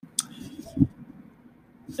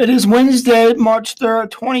It is Wednesday, March 3rd,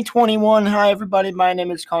 2021. Hi, everybody. My name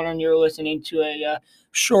is Connor, and you're listening to a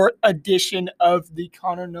short edition of the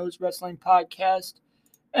Connor Knows Wrestling podcast.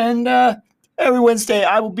 And every Wednesday,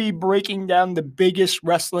 I will be breaking down the biggest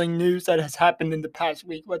wrestling news that has happened in the past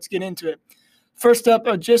week. Let's get into it. First up,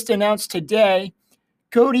 just announced today,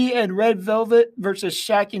 Cody and Red Velvet versus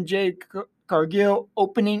Shaq and Jade Cargill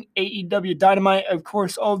opening AEW Dynamite. Of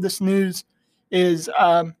course, all of this news is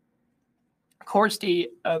courtesy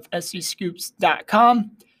of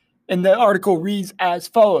SCScoops.com, and the article reads as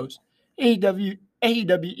follows. AEW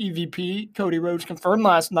EVP Cody Rhodes confirmed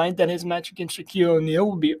last night that his match against Shaquille O'Neal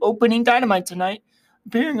will be opening Dynamite tonight,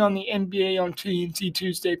 appearing on the NBA on TNT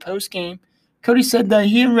Tuesday postgame. Cody said that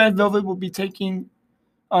he and Red Velvet will be taking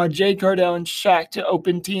Jade Cargill and Shaq to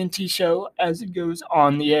open TNT show as it goes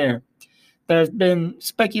on the air. There has been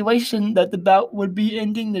speculation that the bout would be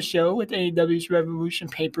ending the show with AEW's Revolution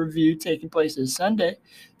pay-per-view taking place this Sunday.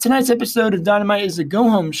 Tonight's episode of Dynamite is a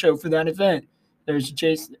go-home show for that event. There's a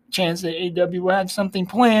chance that AEW will have something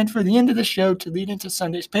planned for the end of the show to lead into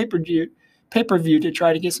Sunday's pay-per-view to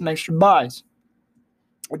try to get some extra buys.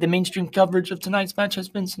 The mainstream coverage of tonight's match has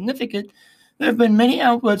been significant. There have been many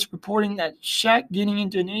outlets reporting that Shaq getting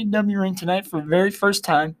into an AEW ring tonight for the very first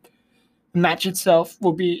time. The match itself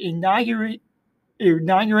will be inaugurating,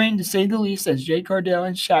 to say the least, as Jade Cargill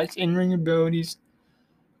and Shaq's in-ring abilities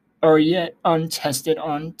are yet untested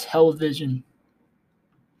on television.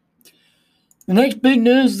 The next big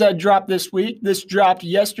news that dropped this week, this dropped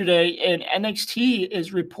yesterday, and NXT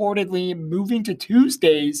is reportedly moving to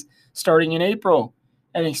Tuesdays starting in April.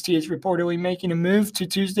 NXT is reportedly making a move to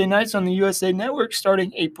Tuesday nights on the USA Network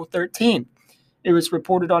starting April 13th. It was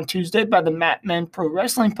reported on Tuesday by the Mat Men Pro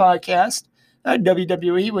Wrestling podcast that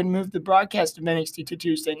WWE would move the broadcast of NXT to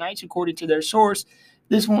Tuesday nights. According to their source,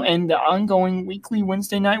 this will end the ongoing weekly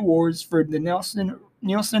Wednesday night wars for the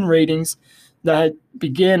Nielsen ratings that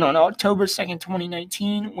began on October 2nd,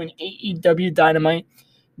 2019, when AEW Dynamite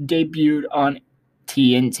debuted on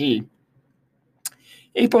TNT.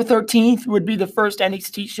 April 13th would be the first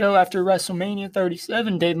NXT show after WrestleMania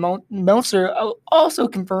 37. Dave Meltzer also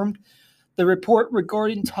confirmed the report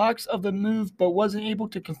regarding talks of a move, but wasn't able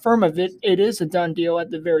to confirm if it is a done deal at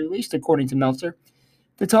the very least, according to Meltzer.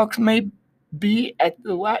 The talks may be in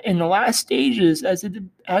the last stages, as it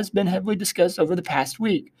has been heavily discussed over the past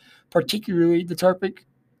week. Particularly, the topic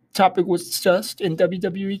was discussed in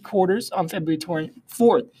WWE quarters on February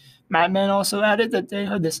 24th. Mat Men also added that they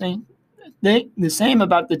heard the same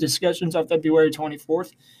about the discussions on February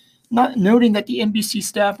 24th, not noting that the NBC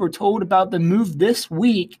staff were told about the move this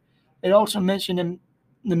week. It also mentioned in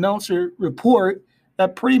the Meltzer report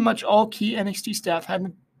that pretty much all key NXT staff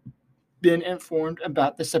had been informed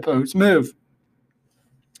about the supposed move.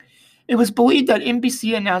 It was believed that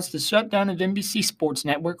NBC announced the shutdown of NBC Sports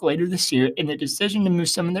Network later this year in the decision to move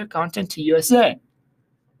some of their content to USA.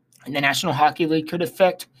 And the National Hockey League could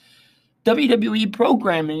affect WWE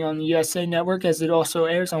programming on the USA Network, as it also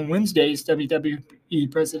airs on Wednesdays.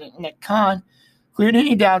 WWE President Nick Khan cleared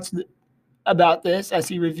any doubts about this, as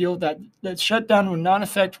he revealed that the shutdown would not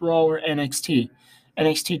affect Raw or NXT.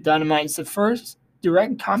 NXT Dynamite is the first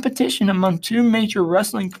direct competition among two major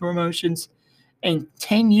wrestling promotions in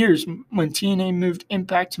 10 years, when TNA moved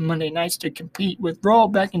Impact to Monday nights to compete with Raw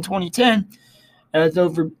back in 2010. It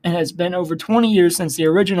has been over 20 years since the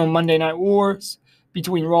original Monday Night Wars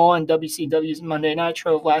between Raw and WCW's Monday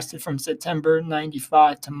Nitro lasted from September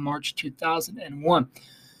 95 to March 2001.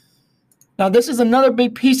 Now, this is another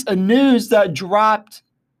big piece of news that dropped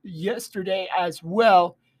yesterday as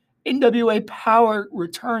well. NWA Power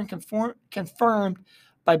return confirmed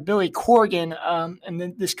by Billy Corgan, and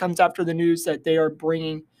then this comes after the news that they are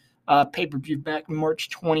bringing pay-per-view back March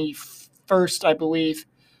 21st, I believe.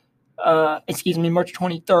 March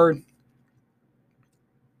 23rd.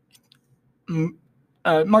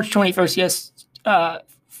 March 21st, yes,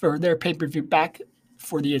 for their pay-per-view back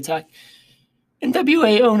for the Attack.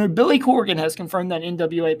 NWA owner Billy Corgan has confirmed that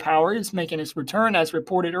NWA Power is making its return. As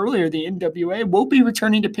reported earlier, the NWA will be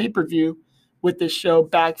returning to pay-per-view with this show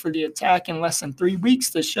back for the Attack in less than 3 weeks.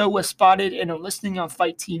 The show was spotted in a listing on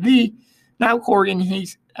Fight TV. Now, Corgan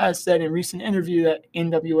has said in a recent interview that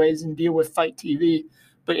NWA is in deal with Fight TV,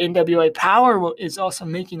 but NWA Power is also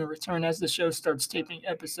making a return as the show starts taping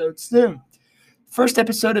episodes soon. First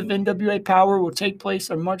episode of NWA Power will take place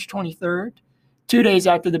on March 23rd, 2 days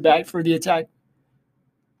after the Back for the Attack.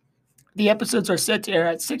 The episodes are set to air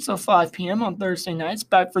at 6:05 p.m. on Thursday nights.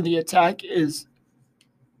 Back for the Attack is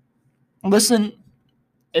listed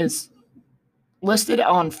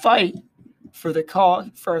on Fight for a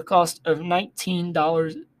cost of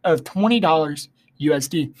 $20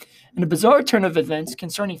 USD. In a bizarre turn of events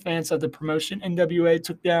concerning fans of the promotion, NWA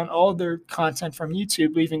took down all their content from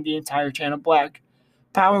YouTube, leaving the entire channel black.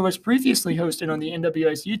 Power was previously hosted on the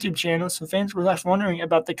NWA's YouTube channel, so fans were left wondering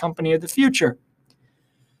about the company of the future.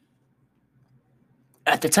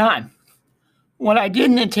 At the time, what I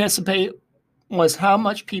didn't anticipate was how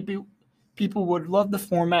much people would love the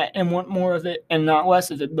format and want more of it and not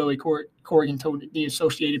less of it, Billy Corgan told the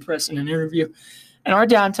Associated Press in an interview. In our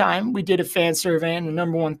downtime, we did a fan survey, and the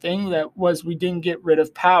number one thing that was we didn't get rid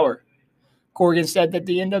of Power. Corgan said that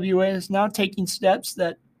the NWA is now taking steps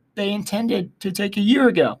that they intended to take a year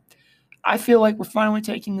ago. I feel like we're finally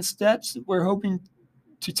taking the steps that we're hoping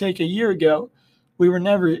to take a year ago. We were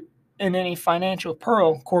never in any financial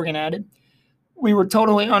peril, Corgan added. We were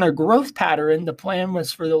totally on a growth pattern. The plan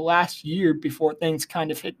was for the last year before things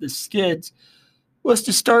kind of hit the skids was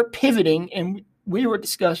to start pivoting, and we were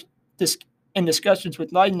in discussions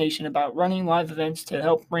with Live Nation about running live events to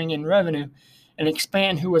help bring in revenue and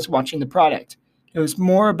expand who was watching the product. It was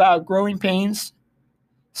more about growing pains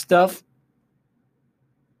stuff,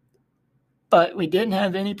 but we didn't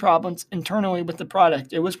have any problems internally with the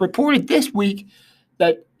product. It was reported this week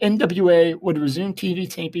that NWA would resume TV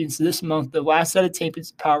tapings this month. The last set of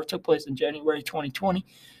tapings of Power took place in January 2020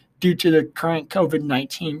 due to the current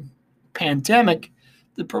COVID-19 pandemic.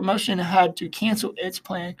 The promotion had to cancel its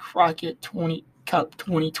planned Crockett Cup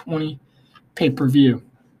 2020 pay-per-view.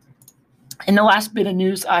 And the last bit of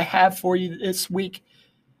news I have for you this week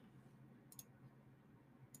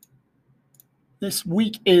is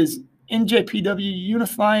NJPW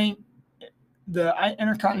unifying the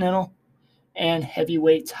Intercontinental and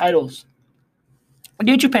heavyweight titles.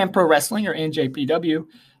 New Japan Pro Wrestling, or NJPW,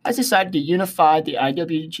 has decided to unify the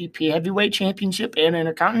IWGP Heavyweight Championship and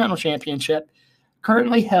Intercontinental Championship,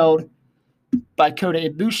 currently held by Kota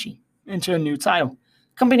Ibushi, into a new title. The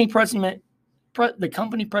company president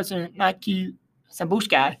Naoki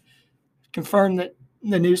Sabukai confirmed that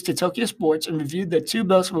the news to Tokyo Sports and reviewed that two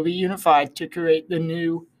belts will be unified to create the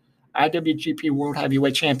new IWGP World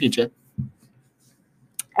Heavyweight Championship.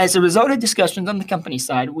 As a result of discussions on the company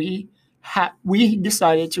side, we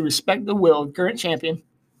decided to respect the will of current champion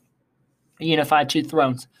and unify two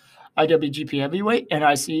thrones. IWGP Heavyweight and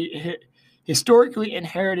IC historically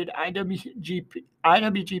inherited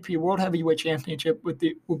IWGP World Heavyweight Championship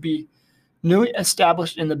will be newly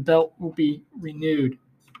established and the belt will be renewed.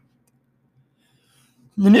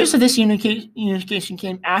 The news of this unification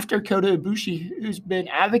came after Kota Ibushi, who's been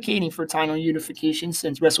advocating for title unification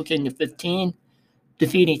since Wrestle Kingdom 15,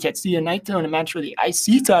 defeating Tetsuya Naito in a match for the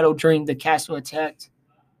IC title during the Castle Attack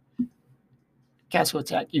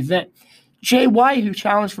event. Jay White, who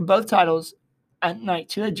challenged for both titles at night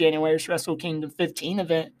 2 of January's Wrestle Kingdom 15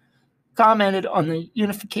 event, commented on the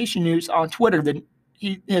unification news on Twitter.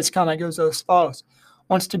 His comment goes as follows: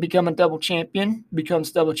 wants to become a double champion,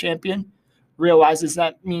 becomes double champion, realizes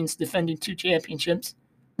that means defending two championships,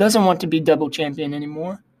 doesn't want to be double champion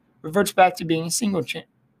anymore, reverts back to being a single champion.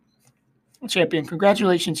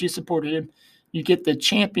 Congratulations, you supported him. You get the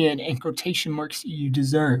champion in quotation marks you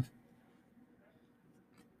deserve.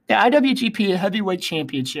 The IWGP Heavyweight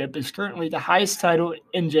Championship is currently the highest title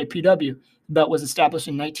in JPW. The belt was established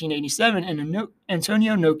in 1987, and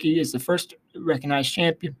Antonio Inoki is the first recognized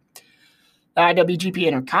champion. The IWGP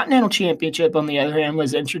Intercontinental Championship, on the other hand,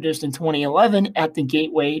 was introduced in 2011 at the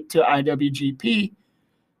gateway to IWGP,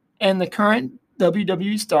 and the current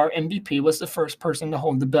WWE star MVP was the first person to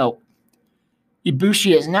hold the belt.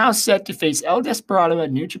 Ibushi is now set to face El Desperado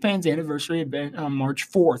at New Japan's anniversary event on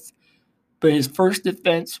March 4th, but his first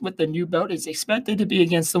defense with the new belt is expected to be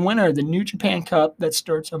against the winner of the New Japan Cup that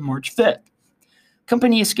starts on March 5th. The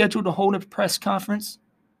company is scheduled to hold a press conference.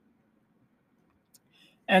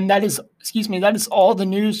 And that is all the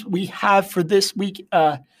news we have for this week.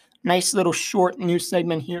 Nice little short news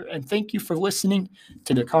segment here. And thank you for listening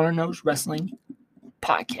to the Connor Knows Wrestling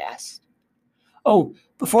podcast. Oh,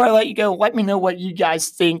 before I let you go, let me know what you guys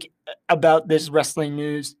think about this wrestling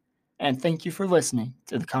news. And thank you for listening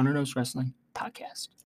to the Connor Knows Wrestling podcast.